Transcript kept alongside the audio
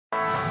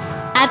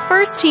at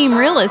First Team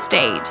Real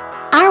Estate.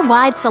 Our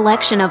wide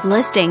selection of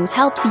listings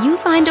helps you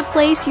find a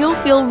place you'll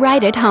feel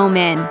right at home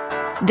in.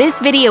 This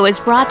video is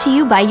brought to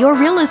you by your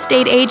real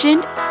estate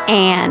agent,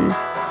 Anne.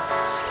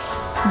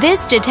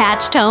 This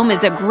detached home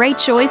is a great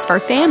choice for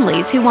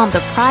families who want the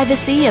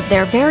privacy of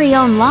their very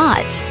own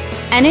lot,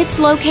 and it's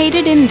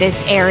located in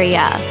this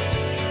area.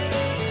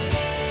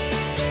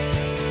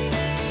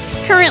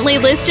 Currently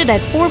listed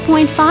at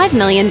 $4.5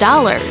 million.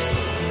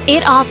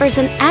 It offers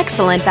an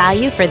excellent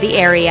value for the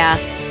area.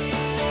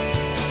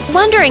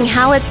 Wondering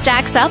how it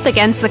stacks up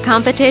against the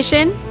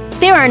competition?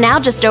 There are now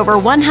just over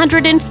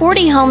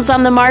 140 homes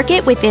on the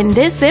market within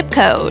this zip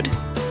code.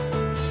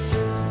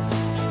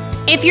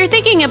 If you're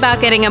thinking about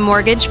getting a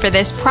mortgage for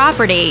this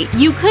property,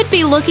 you could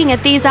be looking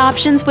at these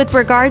options with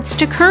regards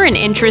to current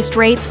interest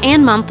rates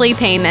and monthly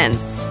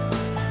payments.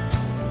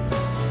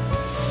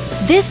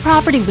 This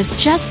property was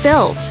just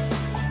built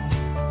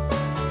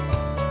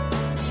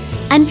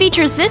and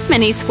features this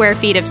many square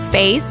feet of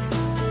space,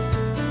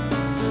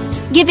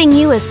 giving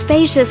you a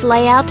spacious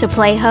layout to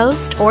play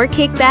host or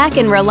kick back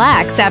and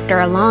relax after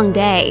a long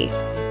day.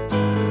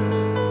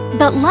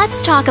 But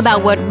let's talk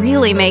about what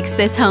really makes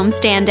this home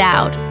stand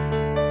out.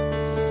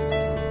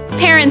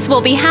 Parents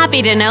will be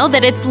happy to know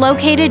that it's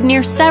located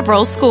near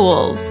several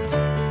schools.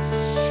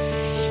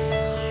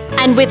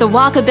 And with a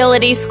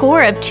walkability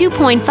score of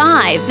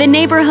 2.5, the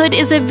neighborhood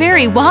is a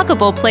very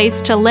walkable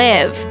place to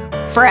live.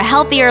 For a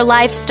healthier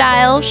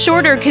lifestyle,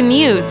 shorter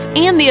commutes,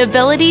 and the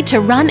ability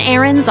to run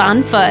errands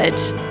on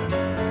foot.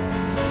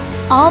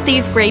 All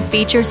these great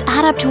features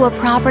add up to a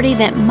property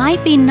that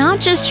might be not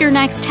just your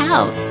next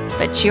house,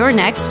 but your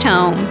next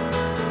home.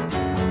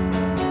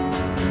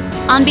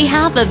 On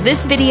behalf of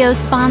this video's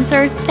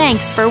sponsor,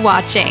 thanks for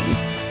watching.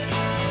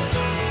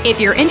 If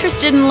you're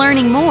interested in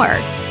learning more,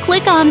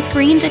 click on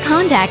screen to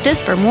contact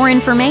us for more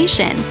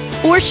information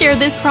or share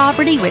this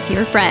property with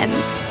your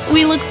friends.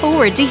 We look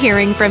forward to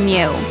hearing from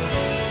you.